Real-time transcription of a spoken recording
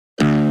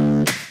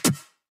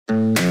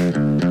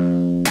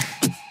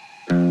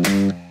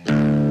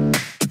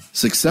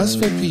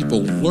Successful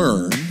people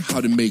learn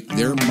how to make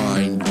their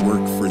mind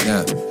work for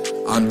them.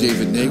 I'm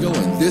David Nagel,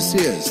 and this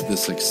is the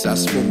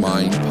Successful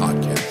Mind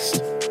Podcast.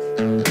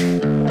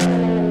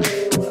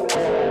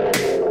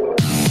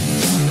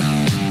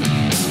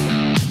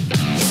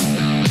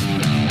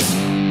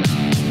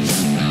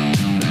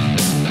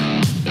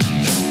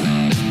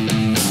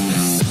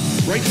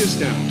 Write this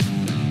down.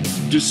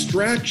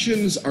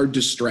 Distractions are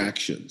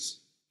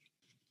distractions.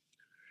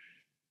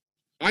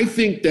 I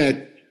think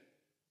that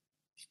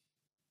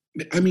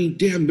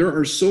there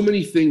are so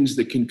many things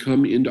that can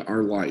come into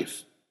our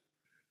life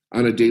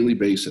on a daily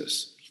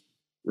basis,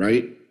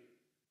 right?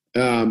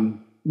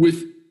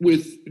 With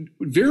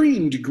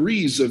varying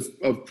degrees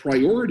of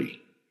priority.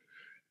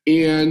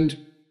 And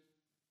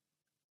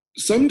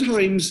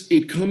sometimes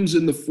it comes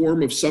in the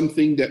form of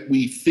something that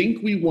we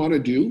think we want to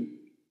do,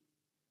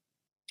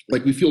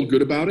 like we feel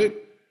good about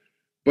it,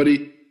 but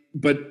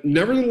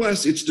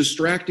nevertheless, it's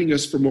distracting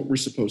us from what we're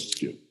supposed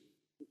to do.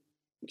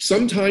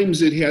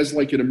 Sometimes it has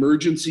like an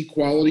emergency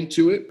quality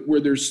to it, where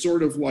there's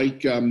sort of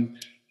like,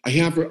 I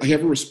have a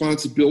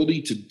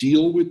responsibility to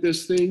deal with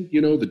this thing.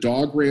 You know, the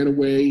dog ran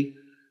away,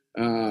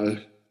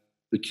 the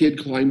kid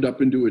climbed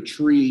up into a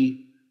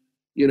tree,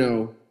 you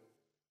know,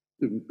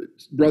 the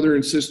brother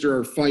and sister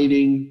are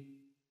fighting,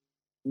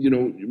 you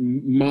know,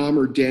 mom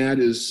or dad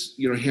is,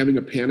 you know, having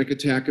a panic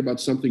attack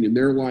about something in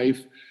their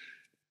life.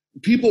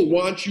 People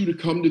want you to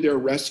come to their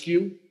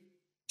rescue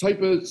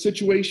type of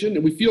situation,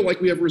 and we feel like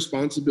we have a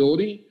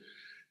responsibility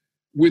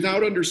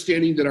without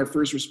understanding that our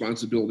first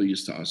responsibility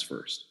is to us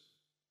first.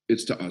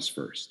 It's to us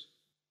first.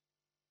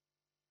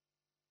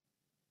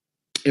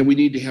 And we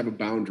need to have a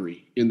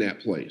boundary in that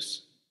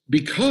place,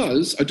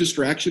 because a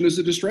distraction is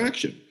a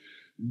distraction.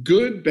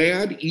 Good,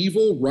 bad,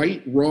 evil,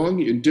 right,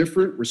 wrong,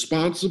 indifferent,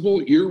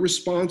 responsible,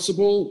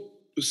 irresponsible,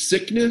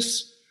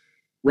 sickness,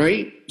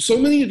 right? So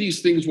many of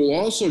these things will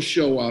also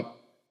show up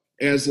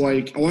as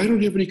like, oh, I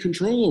don't have any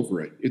control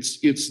over it.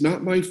 It's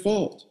not my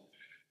fault.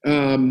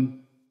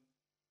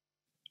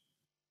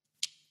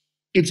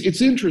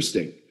 It's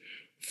interesting.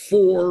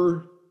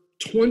 For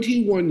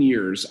 21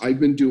 years, I've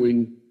been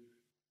doing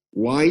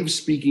live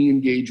speaking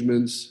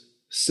engagements,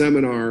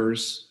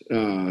 seminars,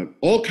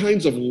 all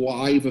kinds of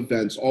live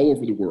events all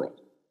over the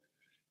world.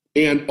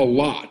 And a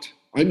lot.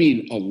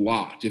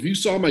 If you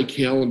saw my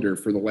calendar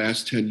for the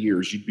last 10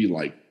 years, you'd be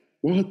like,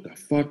 what the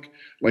fuck?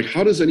 Like,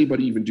 how does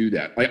anybody even do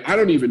that? I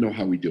don't even know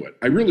how we do it.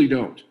 I really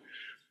don't.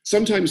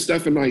 Sometimes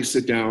Steph and I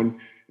sit down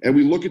and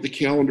we look at the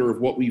calendar of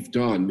what we've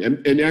done.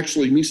 And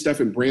actually, me, Steph,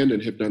 and Brandon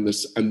have done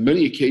this on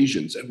many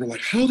occasions. And we're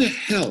like, how the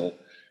hell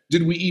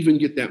did we even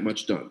get that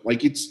much done?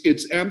 Like,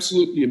 it's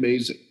absolutely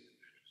amazing.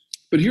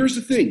 But here's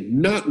the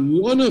thing. Not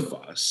one of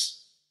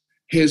us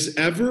has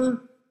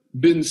ever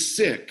been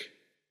sick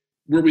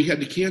where we had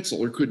to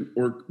cancel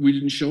or we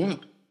didn't show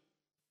up.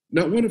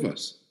 Not one of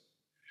us.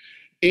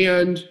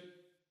 And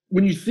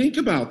when you think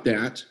about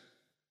that,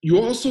 you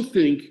also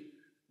think,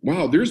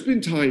 wow, there's been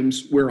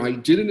times where I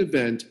did an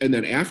event and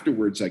then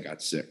afterwards I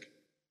got sick.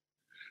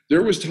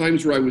 There was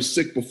times where I was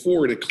sick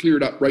before and it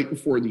cleared up right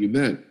before the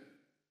event.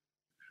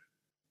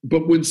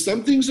 But when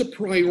something's a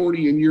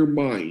priority in your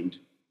mind,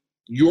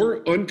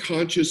 your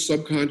unconscious,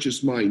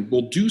 subconscious mind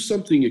will do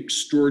something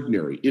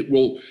extraordinary. It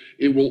will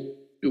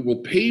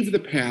pave the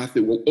path.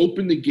 It will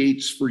open the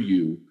gates for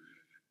you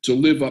to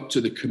live up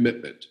to the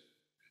commitment.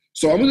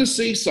 So I'm going to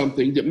say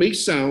something that may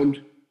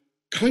sound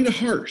kind of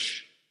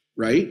harsh,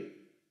 right?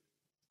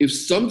 If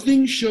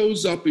something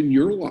shows up in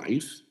your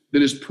life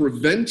that is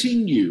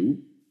preventing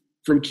you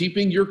from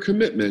keeping your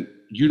commitment,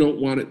 you don't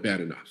want it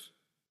bad enough.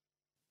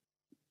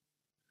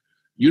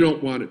 You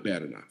don't want it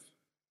bad enough.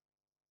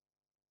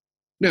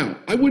 Now,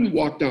 I wouldn't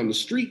walk down the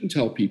street and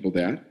tell people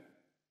that,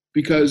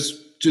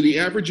 because to the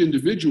average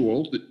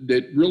individual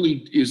that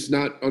really is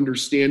not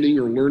understanding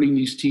or learning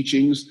these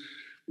teachings,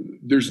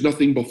 there's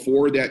nothing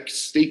before that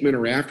statement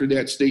or after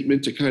that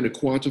statement to kind of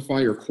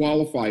quantify or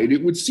qualify it.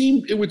 It would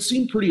seem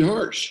pretty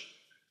harsh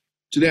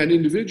to that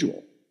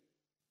individual.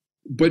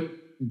 But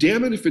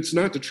damn it if it's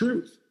not the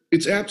truth.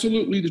 It's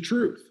absolutely the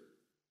truth.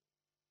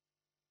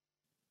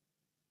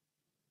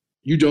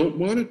 You don't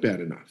want it bad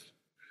enough.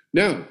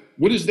 Now,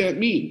 what does that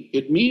mean?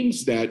 It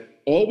means that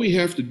all we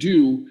have to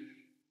do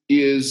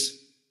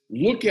is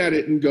look at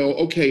it and go,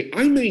 okay,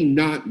 I may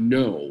not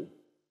know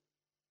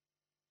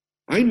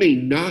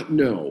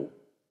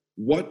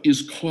what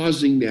is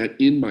causing that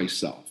in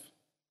myself.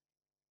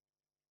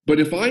 But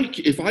if I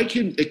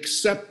can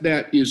accept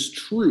that is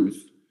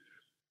truth,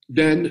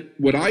 then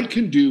what I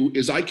can do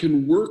is I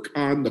can work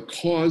on the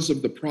cause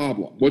of the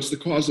problem. What's the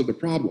cause of the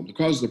problem? The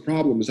cause of the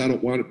problem is I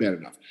don't want it bad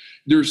enough.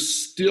 There's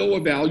still a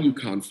value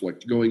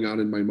conflict going on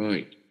in my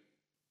mind.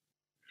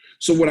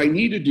 So what I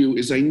need to do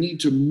is I need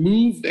to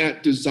move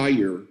that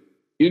desire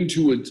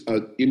into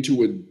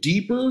a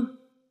deeper,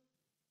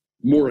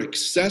 more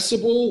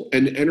accessible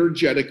and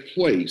energetic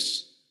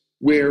place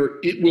where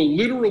it will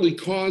literally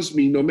cause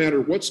me, no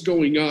matter what's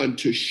going on,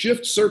 to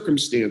shift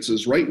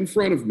circumstances right in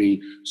front of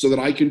me so that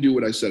I can do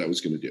what I said I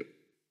was going to do.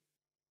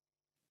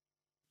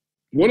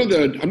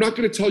 I'm not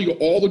going to tell you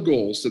all the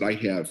goals that I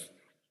have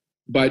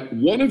But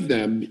one of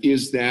them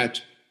is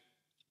that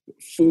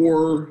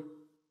for,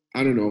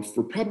 I don't know,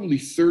 for probably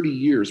 30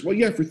 years, well,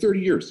 yeah, for 30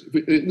 years,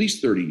 at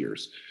least 30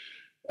 years.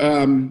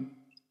 30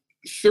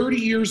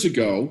 years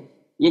ago,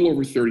 a little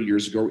over 30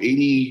 years ago,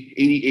 80,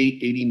 88,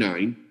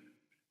 89,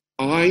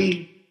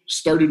 I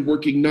started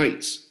working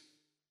nights.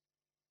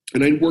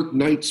 And I worked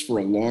nights for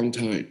a long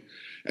time.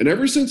 And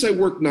ever since I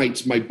worked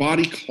nights, my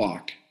body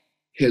clock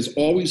has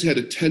always had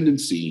a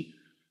tendency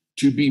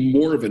to be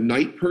more of a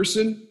night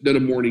person than a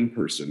morning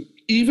person,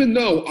 even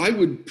though I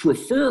would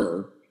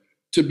prefer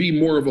to be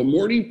more of a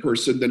morning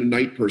person than a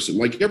night person.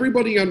 Like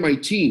everybody on my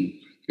team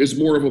is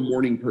more of a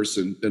morning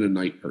person than a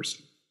night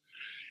person.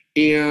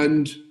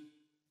 And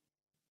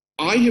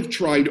I have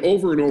tried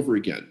over and over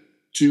again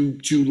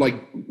to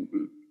like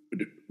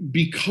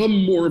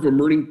become more of a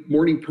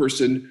morning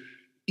person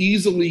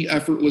easily,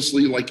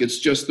 effortlessly, like it's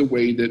just the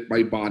way that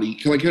my body,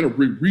 can I kind of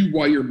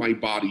rewire my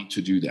body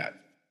to do that?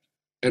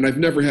 And I've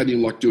never had any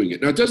luck doing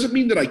it. Now, it doesn't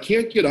mean that I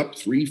can't get up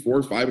 3,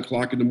 4, 5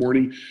 o'clock in the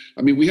morning.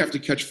 I mean, we have to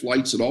catch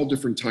flights at all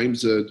different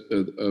times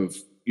of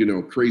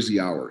crazy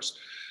hours.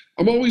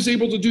 I'm always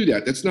able to do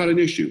that. That's not an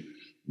issue.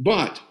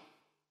 But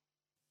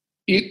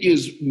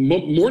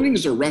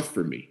mornings are rough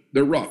for me.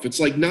 They're rough. It's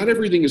like not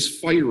everything is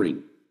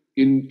firing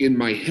in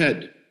my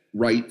head,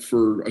 right,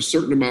 for a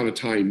certain amount of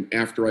time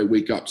after I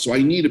wake up. So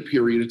I need a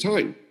period of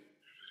time.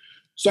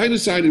 So I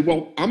decided,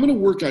 well, I'm going to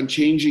work on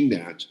changing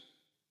that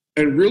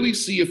and really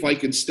see if I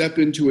can step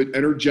into it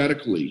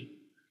energetically.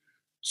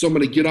 So I'm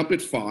going to get up at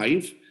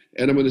 5,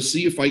 and I'm going to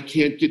see if I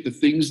can't get the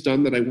things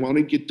done that I want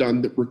to get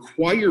done that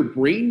require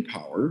brain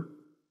power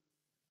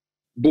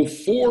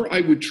before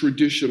I would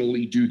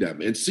traditionally do them,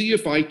 and see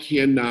if I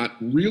cannot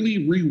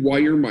really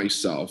rewire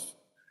myself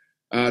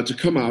to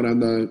come out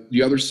on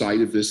the other side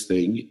of this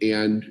thing.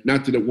 And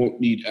not that it won't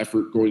need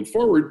effort going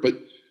forward, but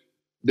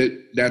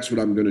that's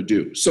what I'm going to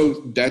do. So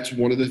that's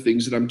one of the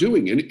things that I'm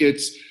doing. And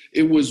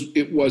it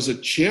was a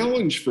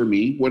challenge for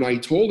me when I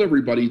told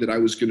everybody that I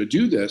was going to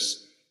do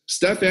this.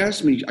 Steph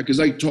asked me, because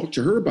I talked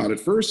to her about it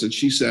first, and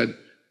she said,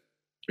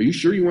 "Are you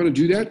sure you want to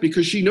do that?"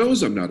 Because she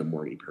knows I'm not a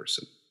morning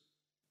person.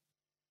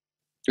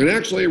 And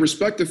actually, I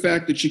respect the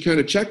fact that she kind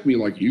of checked me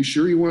like, "You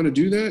sure you want to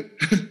do that?"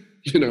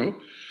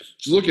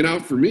 She's looking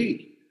out for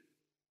me.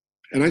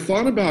 And I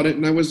thought about it,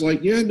 and I was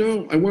like, yeah,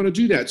 no, I want to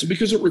do that. So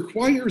because it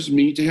requires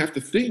me to have to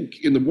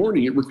think in the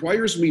morning, it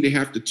requires me to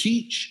have to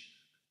teach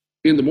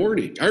in the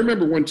morning. I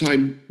remember one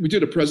time we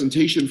did a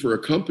presentation for a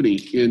company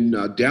in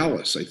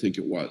Dallas, I think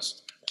it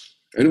was.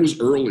 And it was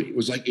early. It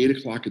was like 8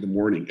 o'clock in the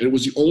morning. And it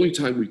was the only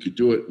time we could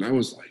do it. And I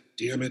was like,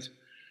 damn it.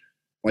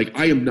 Like,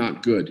 I am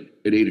not good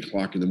at 8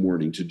 o'clock in the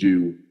morning to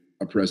do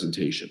a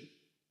presentation.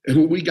 And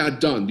when we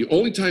got done, the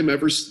only time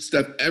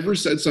Steph ever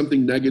said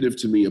something negative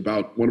to me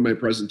about one of my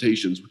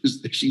presentations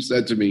was that she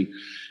said to me,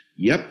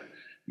 "Yep,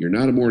 you're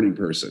not a morning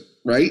person,"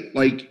 right?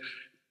 Like,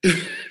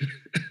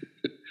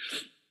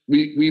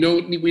 we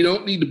don't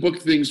need to book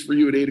things for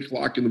you at 8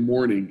 o'clock in the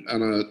morning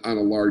on a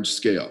large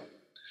scale.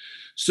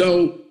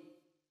 So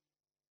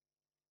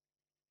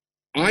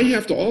I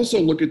have to also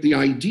look at the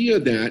idea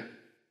that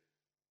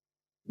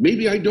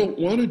maybe I don't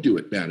want to do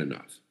it bad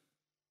enough.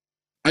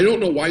 I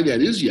don't know why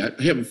that is yet.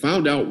 I haven't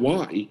found out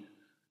why,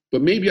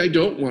 but maybe I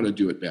don't want to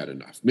do it bad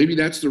enough. Maybe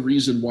that's the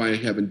reason why I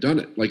haven't done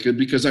it. Like,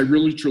 because I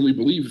really, truly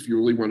believe if you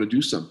really want to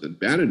do something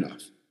bad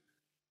enough,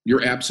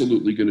 you're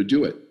absolutely going to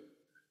do it.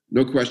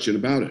 No question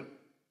about it.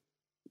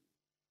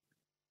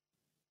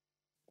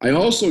 I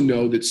also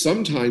know that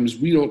sometimes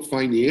we don't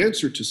find the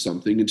answer to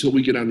something until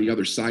we get on the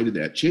other side of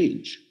that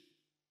change,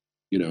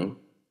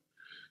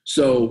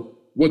 So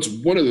what's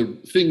one of the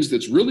things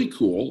that's really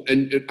cool,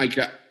 and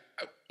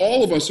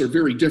all of us are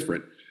very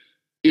different.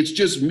 It's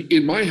just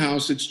in my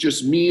house, it's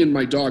just me and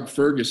my dog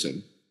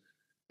Ferguson,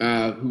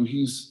 who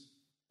he's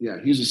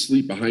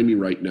asleep behind me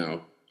right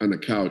now on the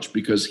couch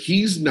because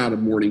he's not a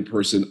morning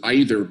person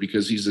either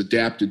because he's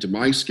adapted to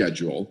my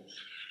schedule.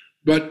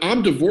 But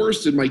I'm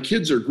divorced and my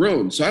kids are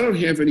grown, so I don't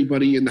have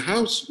anybody in the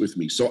house with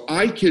me. So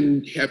I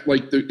can have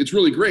it's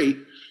really great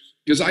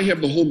because I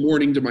have the whole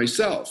morning to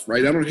myself,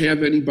 right? I don't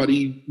have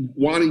anybody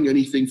wanting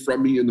anything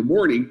from me in the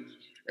morning.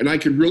 And I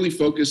can really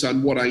focus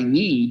on what I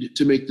need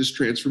to make this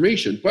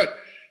transformation. But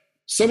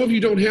some of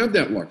you don't have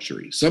that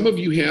luxury. Some of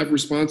you have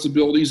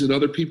responsibilities and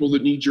other people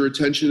that need your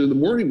attention in the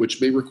morning, which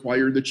may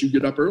require that you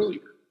get up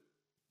earlier.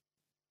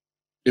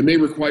 It may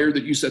require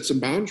that you set some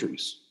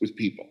boundaries with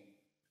people.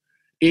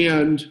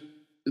 And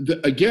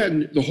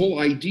again, the whole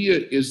idea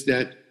is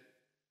that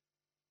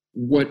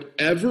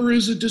whatever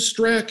is a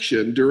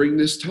distraction during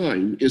this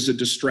time is a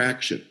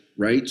distraction,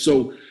 right?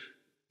 So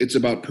it's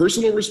about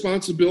personal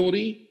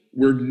responsibility.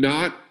 We're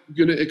not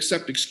going to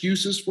accept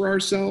excuses for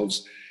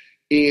ourselves.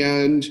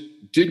 And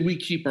did we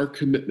keep our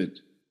commitment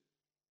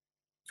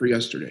for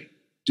yesterday?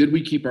 Did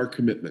we keep our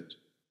commitment?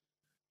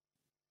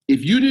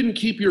 If you didn't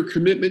keep your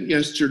commitment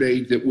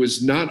yesterday that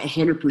was not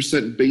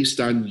 100% based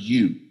on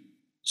you.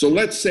 So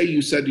let's say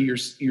you said to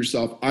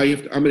yourself, I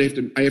have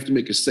to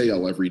make a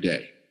sale every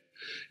day.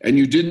 And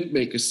you didn't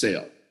make a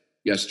sale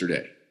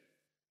yesterday.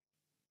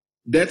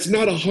 That's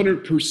not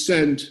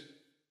 100%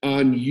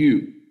 on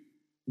you.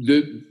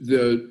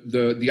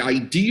 The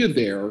idea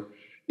there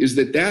is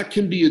that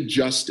can be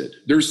adjusted.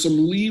 There's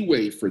some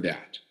leeway for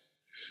that.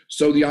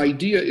 So the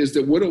idea is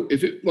that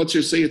let's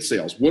just say it's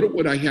sales. What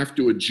would I have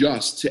to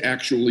adjust to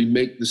actually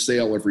make the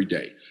sale every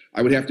day?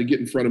 I would have to get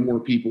in front of more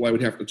people. I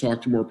would have to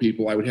talk to more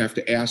people. I would have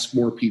to ask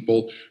more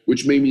people,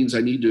 which means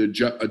I need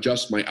to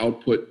adjust my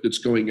output that's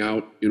going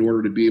out in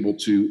order to be able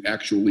to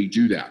actually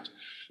do that.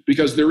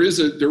 Because there is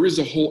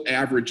a whole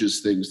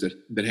averages things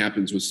that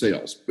happens with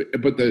sales.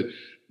 But the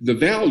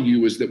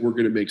value is that we're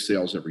going to make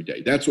sales every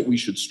day. That's what we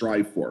should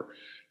strive for.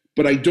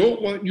 But I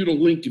don't want you to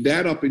link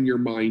that up in your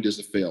mind as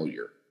a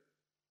failure.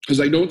 Because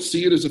I don't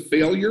see it as a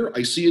failure.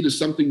 I see it as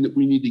something that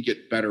we need to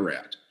get better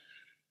at.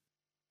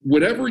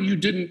 Whatever you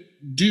didn't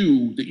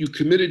do that you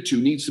committed to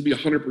needs to be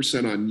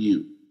 100% on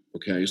you,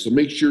 okay? So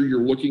make sure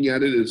you're looking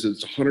at it as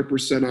it's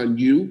 100% on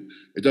you.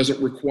 It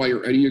doesn't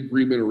require any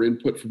agreement or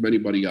input from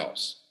anybody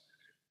else.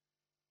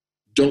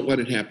 Don't let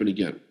it happen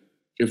again.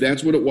 If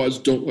that's what it was,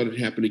 don't let it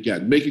happen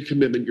again. Make a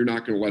commitment, you're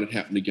not going to let it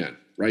happen again,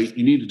 right?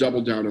 You need to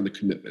double down on the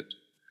commitment.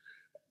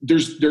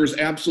 There's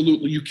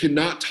absolutely, you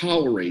cannot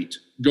tolerate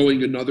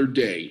going another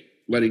day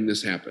letting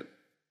this happen.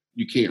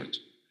 You can't.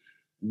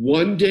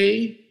 1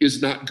 day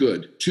is not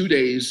good. 2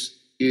 days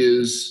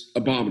is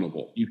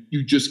abominable.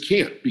 You just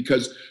can't,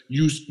 because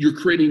you're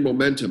creating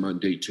momentum on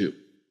day 2.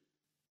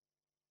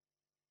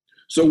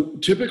 So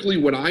typically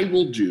what I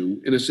will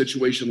do in a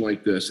situation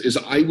like this is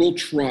I will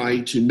try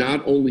to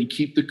not only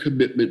keep the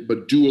commitment,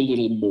 but do a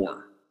little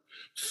more.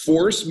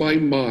 Force my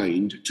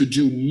mind to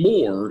do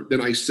more than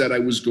I said I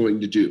was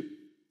going to do.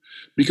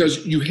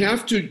 Because you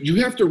have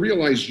to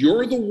realize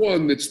you're the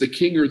one that's the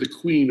king or the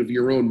queen of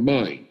your own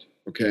mind.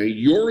 Okay,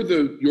 you're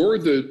the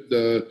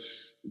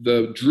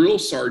drill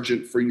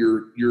sergeant for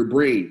your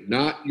brain,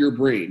 not your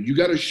brain. You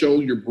got to show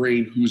your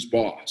brain who's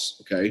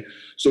boss. Okay,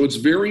 so it's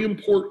very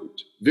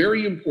important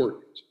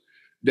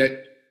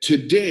that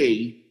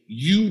today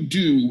you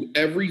do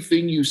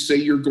everything you say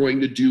you're going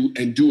to do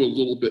and do a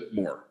little bit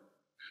more.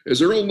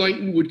 As Earl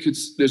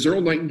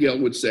Nightingale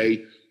would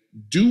say,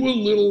 do a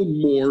little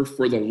more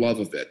for the love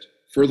of it,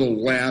 for the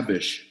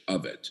lavish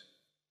of it.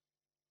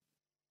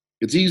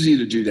 It's easy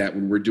to do that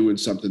when we're doing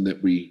something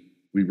that we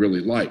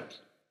really like,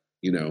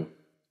 you know.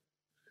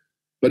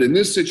 But in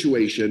this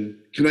situation,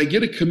 can I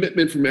get a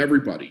commitment from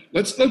everybody?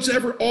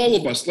 All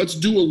of us, let's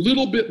do a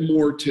little bit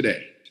more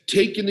today.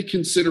 Take into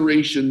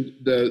consideration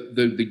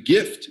the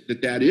gift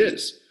that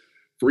is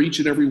for each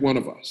and every one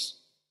of us.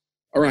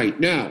 All right,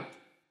 now,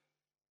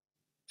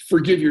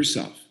 forgive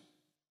yourself.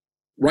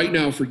 Right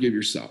now, forgive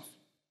yourself.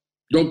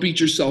 Don't beat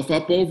yourself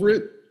up over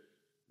it.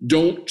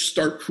 Don't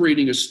start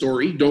creating a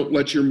story. Don't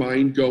let your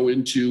mind go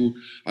into,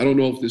 I don't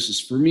know if this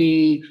is for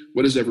me.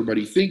 What does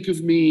everybody think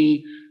of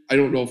me? I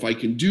don't know if I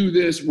can do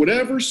this.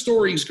 Whatever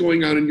story is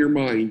going on in your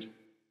mind,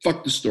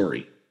 fuck the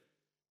story.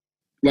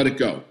 Let it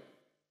go.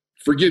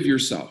 Forgive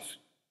yourself.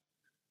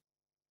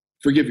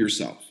 Forgive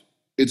yourself.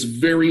 It's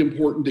very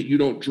important that you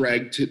don't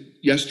drag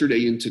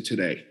yesterday into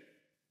today.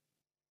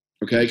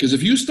 Okay? Because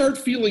if you start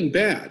feeling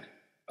bad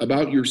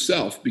about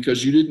yourself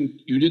because you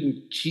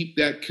didn't keep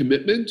that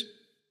commitment,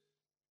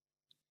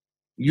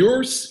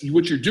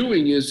 what you're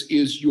doing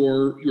is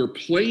you're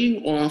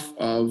playing off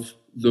of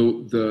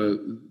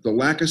the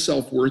lack of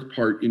self-worth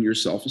part in your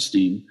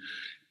self-esteem.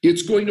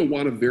 It's going to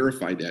want to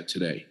verify that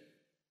today.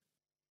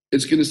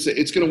 It's going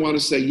to want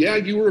to say, yeah,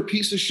 you were a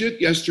piece of shit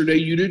yesterday.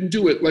 You didn't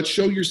do it. Let's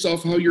show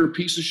yourself how you're a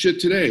piece of shit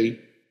today.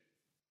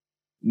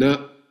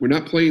 No, we're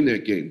not playing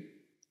that game.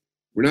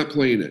 We're not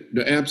playing it.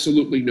 No,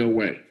 absolutely no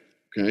way.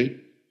 Okay?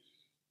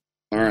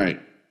 All right.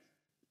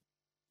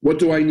 What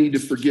do I need to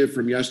forgive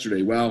from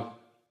yesterday? Well,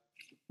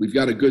 we've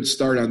got a good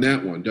start on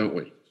that one, don't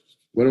we?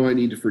 What do I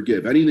need to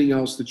forgive? Anything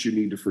else that you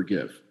need to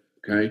forgive,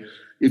 okay?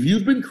 If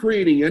you've been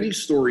creating any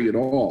story at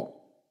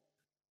all,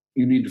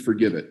 you need to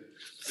forgive it.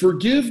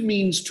 Forgive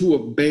means to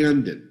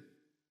abandon.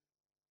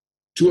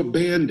 To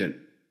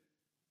abandon.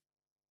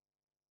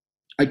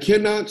 I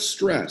cannot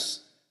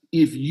stress,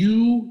 if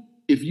you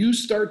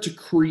start to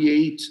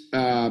create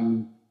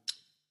a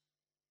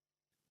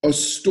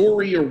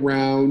story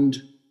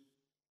around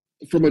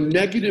from a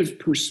negative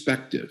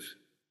perspective,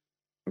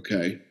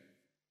 okay,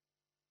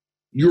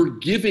 you're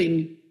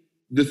giving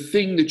the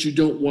thing that you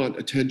don't want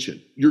attention.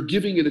 You're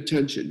giving it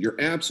attention. You're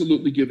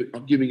absolutely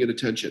giving it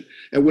attention.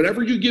 And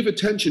whatever you give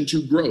attention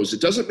to grows. It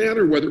doesn't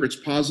matter whether it's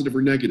positive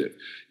or negative.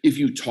 If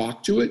you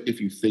talk to it, if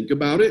you think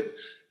about it,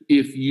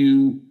 if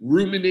you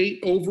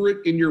ruminate over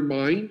it in your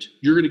mind,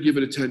 you're going to give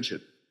it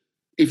attention.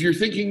 If you're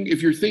thinking,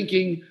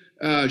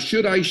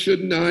 should I,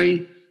 shouldn't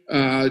I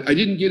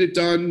didn't get it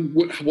done.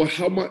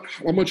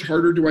 How much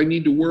harder do I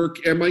need to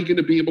work? Am I going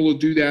to be able to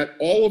do that?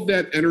 All of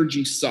that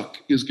energy suck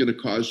is going to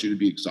cause you to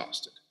be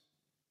exhausted.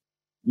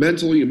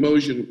 Mentally,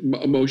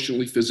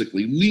 emotionally,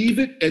 physically. Leave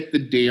it at the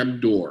damn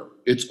door.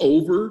 It's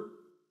over.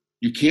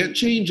 You can't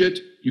change it.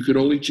 You can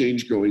only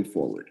change going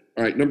forward.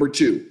 All right, number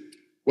 2,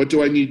 what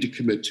do I need to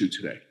commit to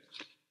today?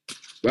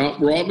 Well,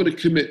 we're all going to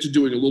commit to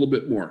doing a little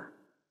bit more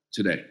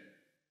today.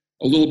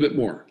 A little bit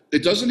more.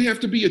 It doesn't have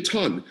to be a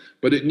ton,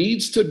 but it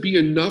needs to be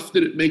enough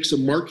that it makes a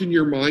mark in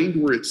your mind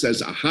where it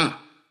says,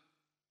 aha,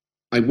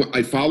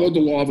 I followed the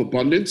law of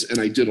abundance and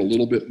I did a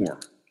little bit more.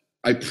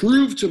 I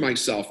proved to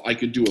myself I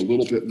could do a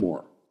little bit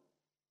more.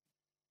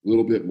 A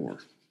little bit more,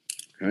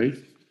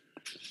 okay?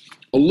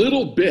 A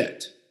little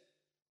bit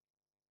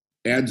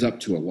adds up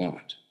to a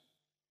lot.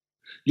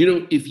 You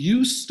know, if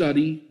you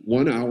study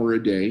 1 hour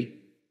a day,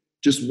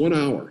 just 1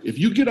 hour, if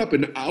you get up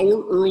an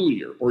hour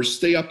earlier or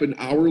stay up an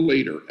hour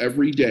later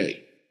every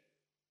day,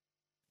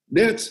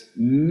 that's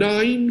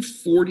 9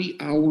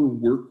 40-hour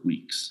work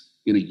weeks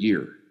in a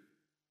year.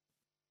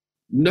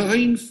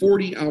 9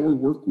 40-hour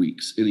work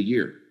weeks in a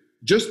year,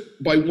 just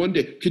by one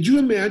day. Could you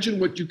imagine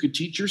what you could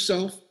teach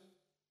yourself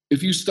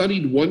if you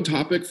studied one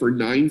topic for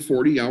 9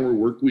 40-hour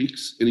work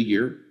weeks in a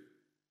year?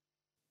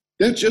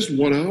 That's just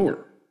 1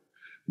 hour.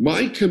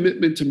 My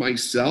commitment to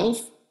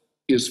myself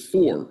is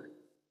 4.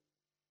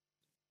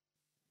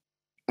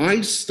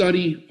 I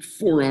study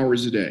 4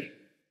 hours a day,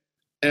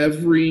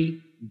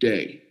 every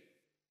day,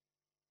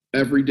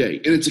 every day.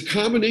 And it's a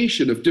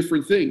combination of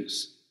different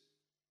things.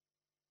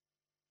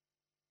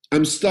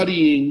 I'm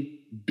studying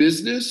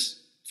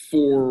business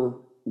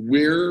for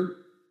where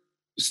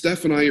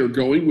Steph and I are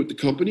going with the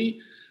company.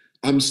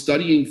 I'm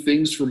studying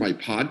things for my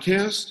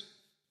podcast.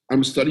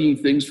 I'm studying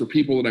things for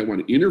people that I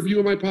want to interview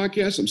in my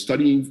podcast. I'm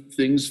studying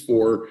things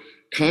for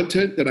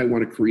content that I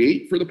want to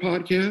create for the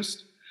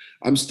podcast.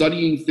 I'm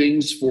studying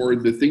things for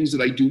the things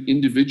that I do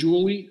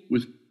individually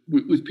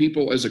with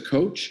people as a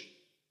coach,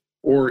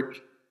 or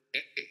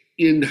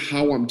in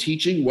how I'm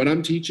teaching, what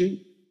I'm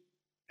teaching.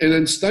 And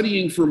then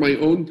studying for my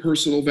own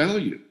personal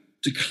value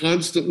to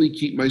constantly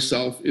keep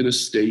myself in a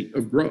state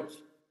of growth.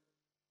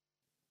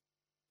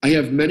 I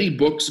have many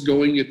books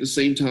going at the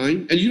same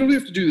time, and you don't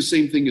have to do the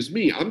same thing as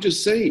me. I'm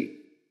just saying,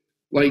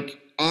 like,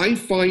 I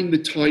find the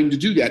time to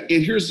do that.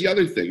 And here's the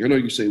other thing. I know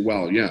you say,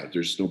 well, yeah,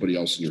 there's nobody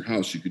else in your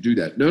house. You could do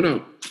that.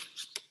 No.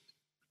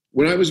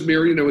 When I was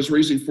married and I was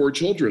raising 4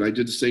 children, I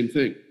did the same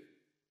thing.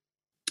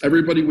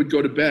 Everybody would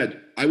go to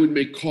bed. I would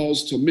make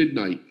calls till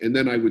midnight, and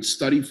then I would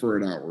study for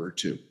an hour or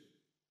two.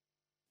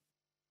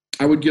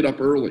 I would get up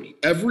early.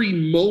 Every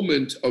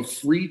moment of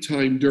free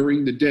time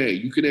during the day,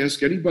 you can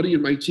ask anybody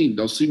in my team.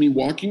 They'll see me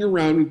walking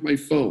around with my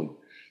phone.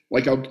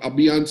 Like I'll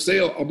be on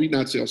sale. I'll be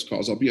not sales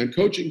calls. I'll be on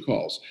coaching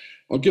calls.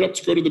 I'll get up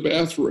to go to the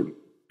bathroom,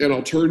 and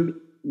I'll turn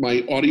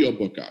my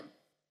audiobook on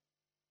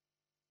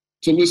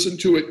to listen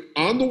to it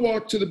on the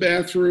walk to the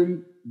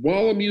bathroom,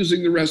 while I'm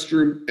using the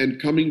restroom,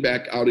 and coming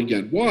back out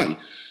again. Why?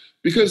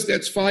 Because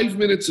that's 5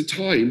 minutes of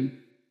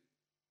time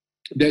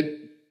that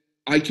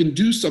I can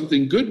do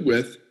something good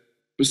with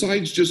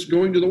besides just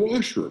going to the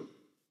washroom.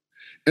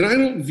 And I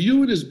don't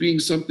view it as being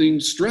something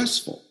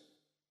stressful.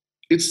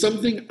 It's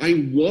something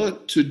I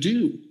want to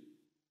do.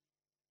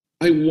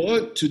 I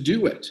want to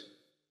do it.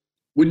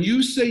 When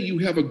you say you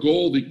have a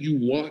goal that you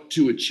want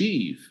to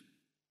achieve,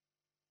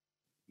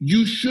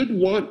 you should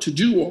want to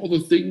do all the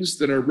things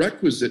that are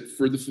requisite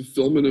for the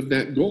fulfillment of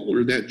that goal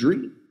or that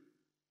dream.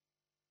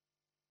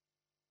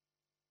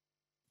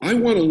 I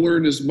want to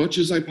learn as much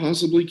as I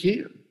possibly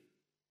can.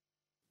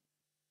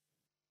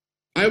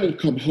 I will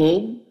come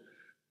home.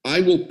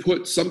 I will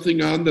put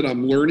something on that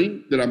I'm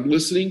learning, that I'm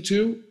listening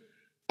to.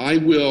 I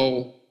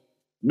will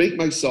make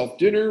myself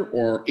dinner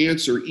or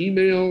answer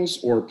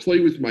emails or play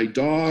with my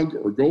dog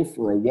or go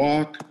for a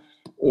walk,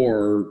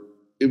 or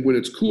when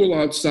it's cool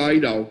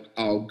outside,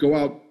 I'll go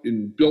out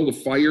and build a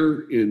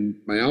fire in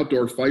my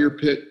outdoor fire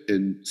pit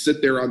and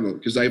sit there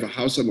because I have a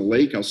house on the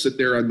lake. I'll sit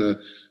there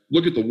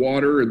look at the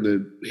water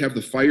and have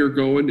the fire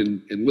going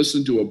and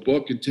listen to a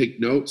book and take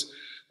notes.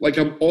 Like,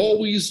 I'm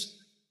always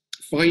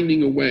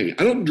finding a way.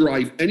 I don't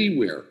drive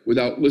anywhere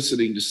without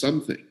listening to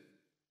something.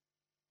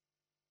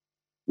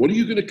 What are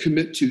you going to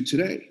commit to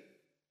today?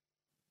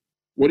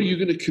 What are you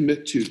going to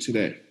commit to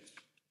today?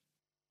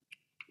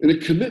 And a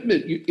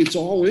commitment, it's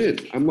all in.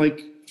 I'm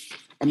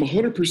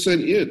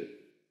 100% in.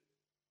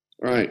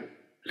 All right.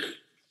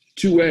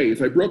 2A,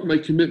 if I broke my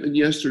commitment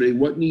yesterday,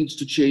 what needs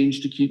to change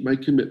to keep my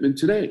commitment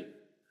today?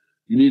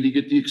 You need to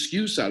get the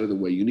excuse out of the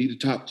way. You need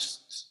to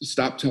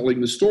stop telling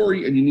the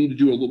story, and you need to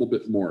do a little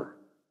bit more.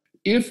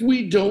 If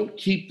we don't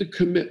keep the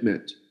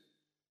commitment,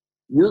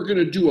 we're going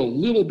to do a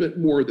little bit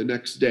more the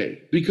next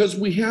day, because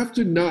we have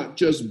to not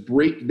just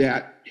break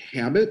that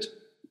habit,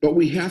 but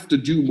we have to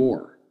do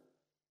more.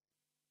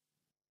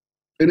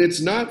 And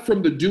it's not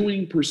from the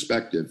doing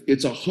perspective.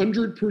 It's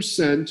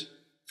 100%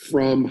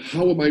 from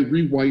how am I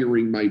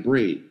rewiring my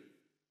brain.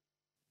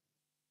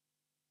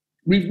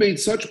 We've made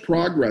such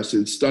progress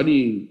in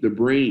studying the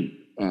brain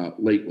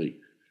lately.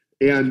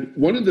 And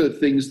one of the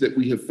things that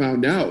we have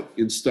found out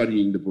in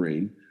studying the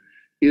brain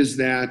is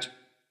that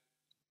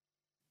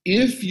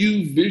if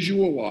you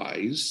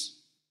visualize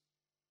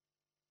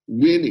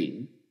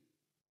winning,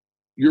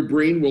 your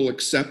brain will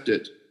accept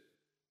it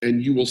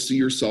and you will see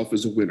yourself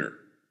as a winner.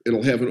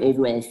 It'll have an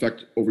overall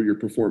effect over your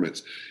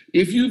performance.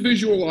 If you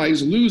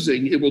visualize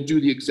losing, it will do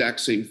the exact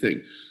same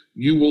thing.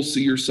 You will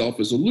see yourself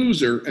as a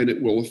loser and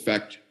it will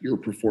affect your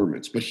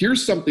performance. But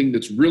here's something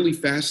that's really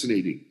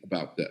fascinating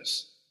about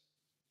this.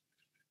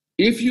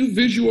 If you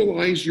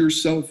visualize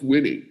yourself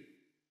winning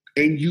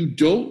and you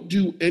don't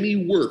do any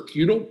work,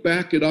 you don't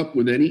back it up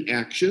with any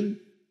action,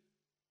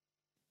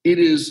 it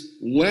is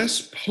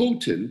less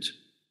potent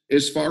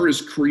as far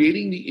as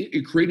creating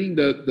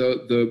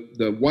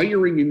the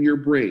wiring in your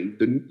brain,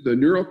 the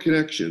neural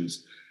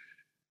connections,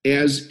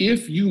 as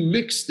if you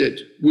mixed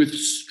it with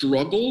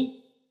struggle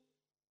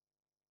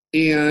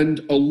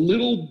and a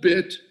little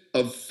bit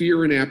of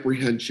fear and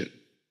apprehension.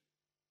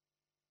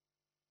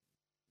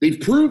 They've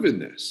proven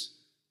this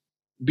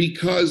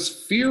because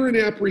fear and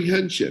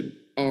apprehension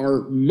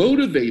are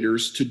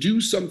motivators to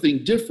do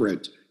something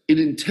different. It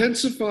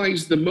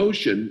intensifies the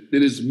motion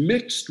that is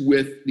mixed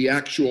with the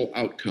actual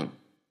outcome.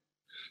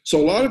 So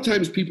a lot of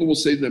times people will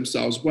say to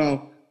themselves,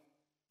 well,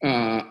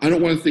 I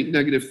don't want to think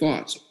negative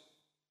thoughts.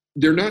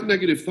 They're not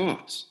negative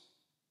thoughts.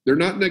 They're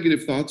not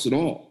negative thoughts at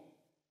all.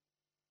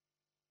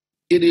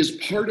 It is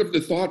part of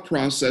the thought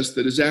process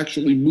that is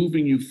actually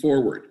moving you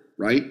forward,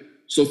 right?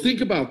 So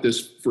think about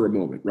this for a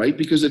moment, right?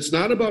 Because it's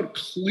not about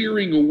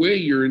clearing away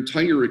your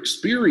entire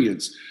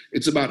experience.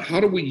 It's about how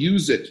do we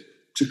use it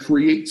to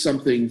create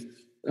something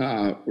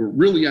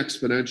really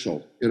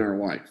exponential in our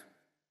life.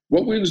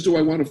 What wins do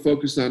I want to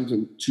focus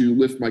on to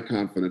lift my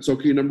confidence?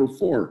 Okay, number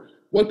 4,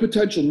 what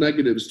potential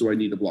negatives do I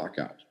need to block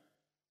out?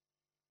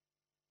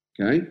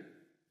 Okay.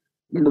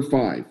 Number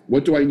 5,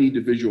 what do I need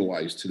to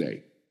visualize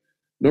today?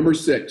 Number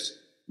 6,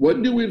 what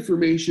new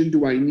information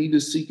do I need to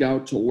seek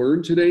out to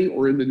learn today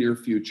or in the near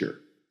future?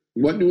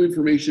 What new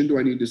information do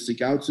I need to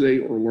seek out today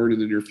or learn in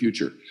the near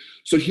future?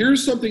 So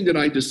here's something that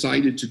I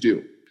decided to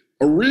do.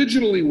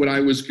 Originally, what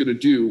I was going to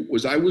do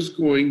was I was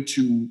going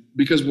to,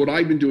 because what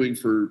I've been doing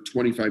for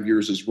 25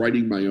 years is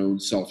writing my own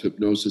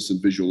self-hypnosis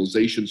and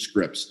visualization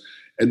scripts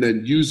and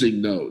then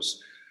using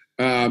those.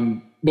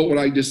 But what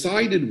I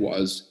decided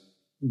was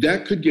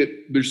that could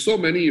get, there's so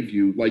many of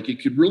you, like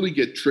it could really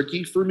get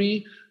tricky for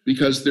me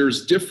because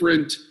there's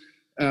different,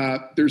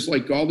 there's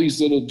like all these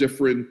little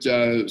different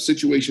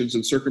situations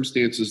and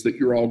circumstances that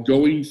you're all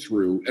going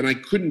through, and I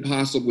couldn't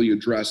possibly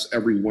address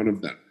every one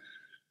of them.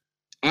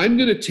 I'm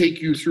going to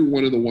take you through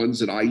one of the ones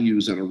that I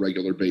use on a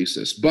regular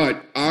basis,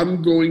 but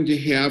I'm going to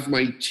have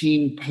my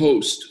team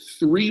post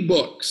 3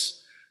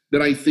 books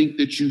that I think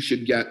that you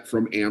should get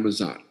from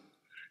Amazon.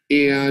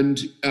 And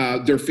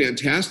they're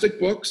fantastic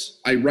books.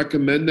 I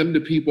recommend them to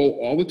people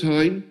all the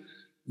time.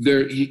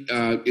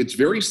 It's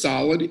very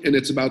solid, and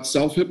it's about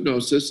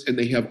self-hypnosis, and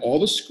they have all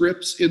the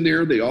scripts in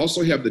there. They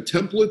also have the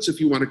templates if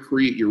you want to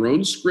create your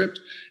own script.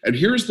 And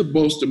here's the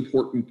most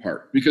important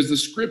part, because the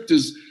script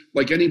is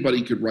like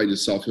anybody could write a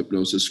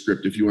self-hypnosis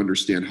script if you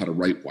understand how to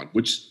write one,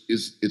 which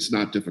is, it's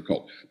not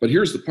difficult. But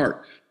here's the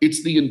part.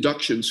 It's the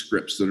induction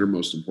scripts that are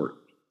most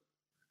important.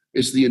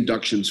 It's the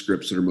induction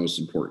scripts that are most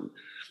important.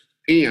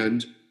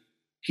 And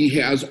he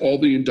has all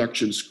the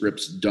induction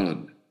scripts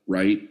done,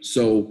 right?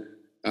 So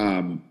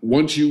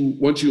once you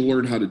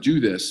learn how to do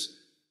this,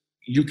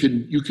 you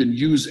can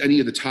use any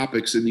of the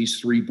topics in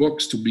these 3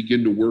 books to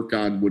begin to work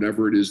on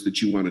whatever it is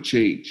that you want to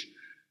change.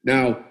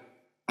 Now,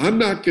 I'm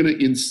not going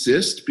to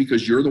insist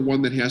because you're the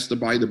one that has to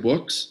buy the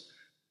books,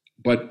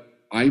 but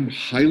I'm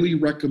highly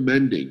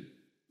recommending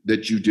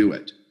that you do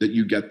it, that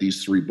you get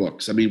these 3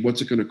 books. I mean,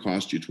 what's it going to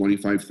cost you?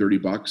 $25,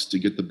 $30 to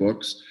get the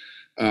books?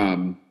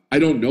 I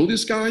don't know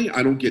this guy.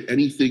 I don't get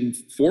anything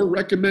for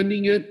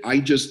recommending it. I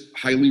just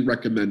highly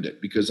recommend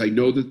it because I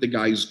know that the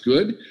guy's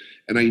good,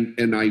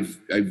 and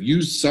I've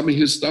used some of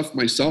his stuff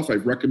myself.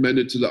 I've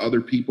recommended to the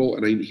other people,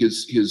 and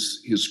his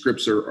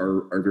scripts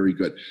are very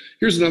good.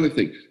 Here's another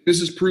thing.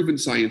 This is proven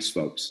science,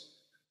 folks.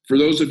 For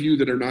those of you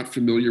that are not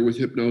familiar with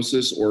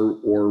hypnosis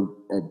or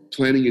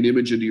planting an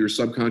image into your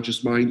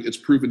subconscious mind, it's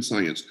proven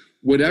science.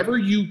 Whatever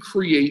you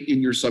create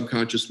in your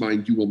subconscious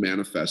mind, you will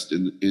manifest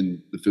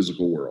in the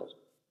physical world,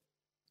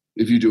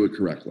 if you do it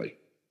correctly.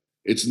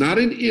 It's not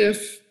an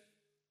if.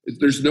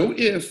 There's no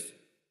if.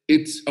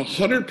 It's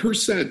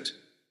 100%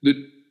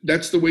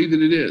 that's the way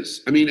that it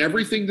is. I mean,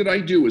 everything that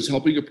I do is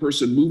helping a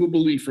person move a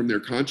belief from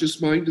their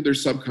conscious mind to their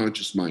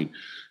subconscious mind,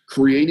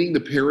 creating the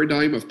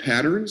paradigm of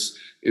patterns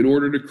in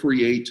order to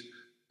create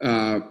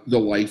the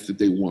life that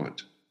they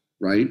want,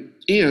 right?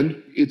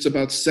 And it's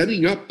about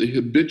setting up the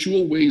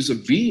habitual ways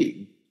of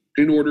being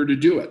in order to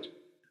do it.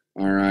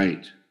 All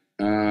right.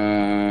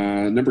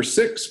 Number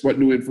 6, what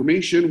new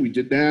information? We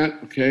did that.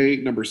 Okay.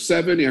 Number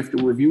 7, after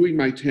reviewing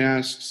my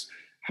tasks,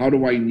 how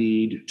do I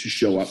need to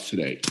show up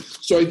today?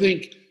 So I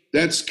think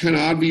that's kind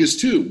of obvious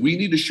too. We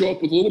need to show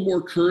up with a little more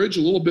courage,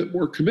 a little bit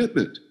more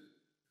commitment,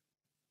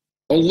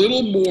 a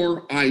little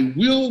more, I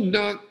will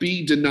not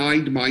be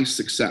denied my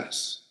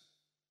success.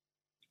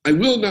 I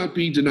will not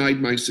be denied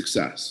my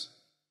success.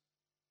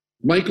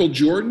 Michael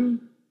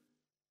Jordan,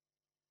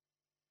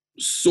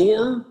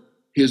 sore,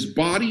 his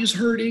body's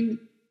hurting,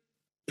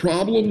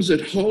 problems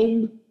at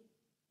home,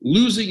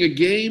 losing a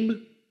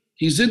game.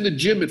 He's in the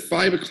gym at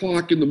 5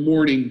 o'clock in the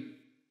morning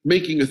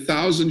making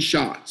 1,000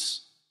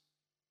 shots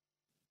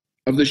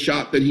of the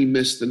shot that he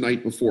missed the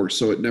night before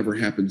so it never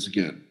happens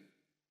again.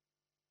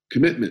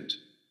 Commitment.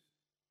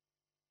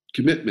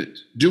 Commitment.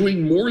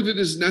 Doing more than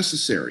is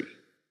necessary.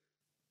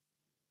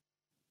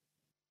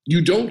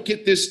 You don't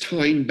get this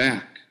time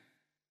back.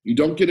 You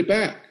don't get it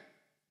back.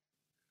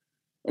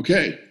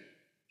 Okay,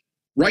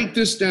 write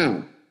this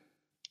down.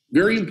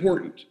 Very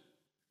important.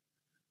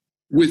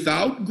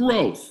 Without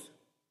growth,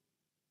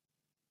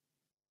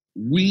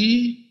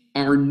 we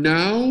are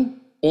now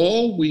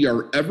all we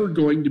are ever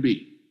going to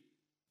be.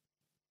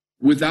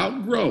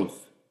 Without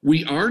growth,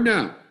 we are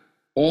now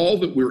all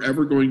that we're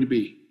ever going to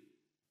be.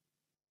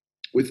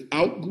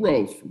 Without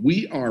growth,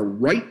 we are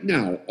right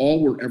now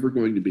all we're ever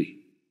going to be.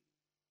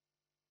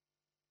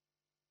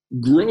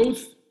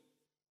 Growth,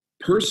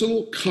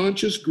 personal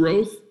conscious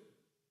growth,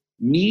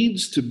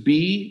 needs to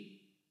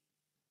be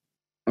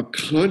a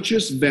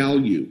conscious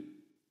value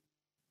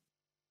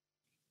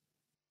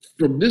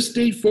from this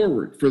day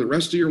forward for the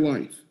rest of your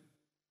life.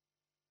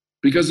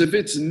 Because if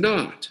it's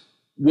not,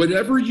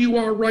 whatever you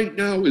are right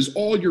now is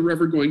all you're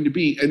ever going to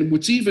be. And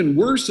what's even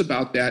worse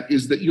about that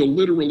is that you'll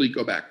literally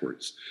go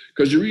backwards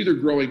because you're either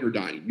growing or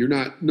dying.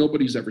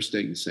 Nobody's ever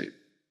staying the same.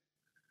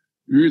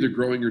 You're either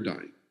growing or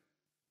dying.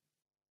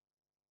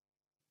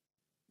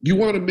 You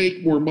want to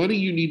make more money,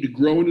 you need to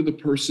grow into the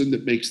person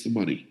that makes the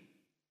money.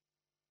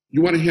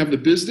 You want to have the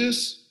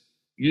business,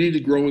 you need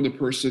to grow in the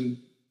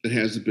person that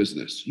has the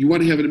business. You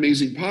want to have an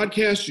amazing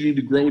podcast, you need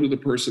to grow into the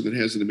person that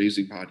has an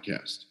amazing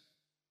podcast.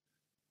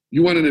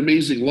 You want an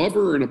amazing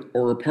lover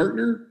or a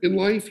partner in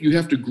life, you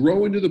have to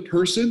grow into the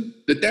person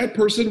that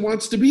person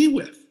wants to be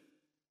with.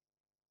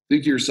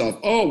 Think to yourself,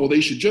 oh, well,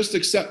 they should just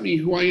accept me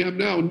who I am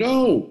now.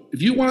 No,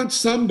 if you want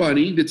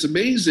somebody that's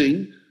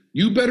amazing,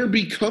 you better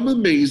become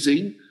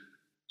amazing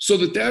so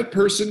that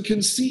person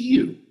can see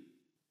you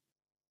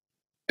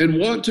and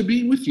want to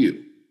be with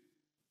you.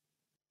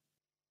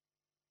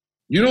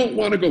 You don't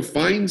want to go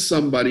find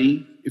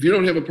somebody, if you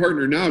don't have a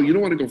partner now, you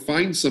don't want to go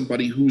find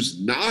somebody who's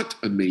not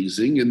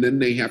amazing and then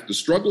they have to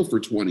struggle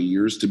for 20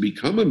 years to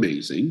become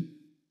amazing.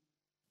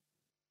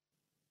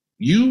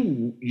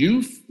 You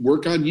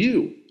work on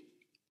you.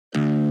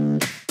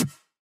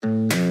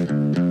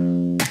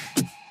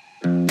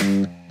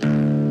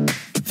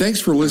 Thanks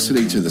for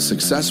listening to the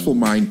Successful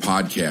Mind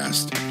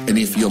podcast. And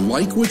if you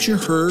like what you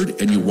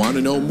heard and you want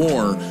to know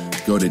more,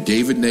 go to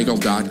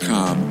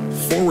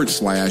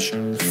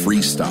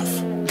davidnagel.com/free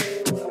stuff.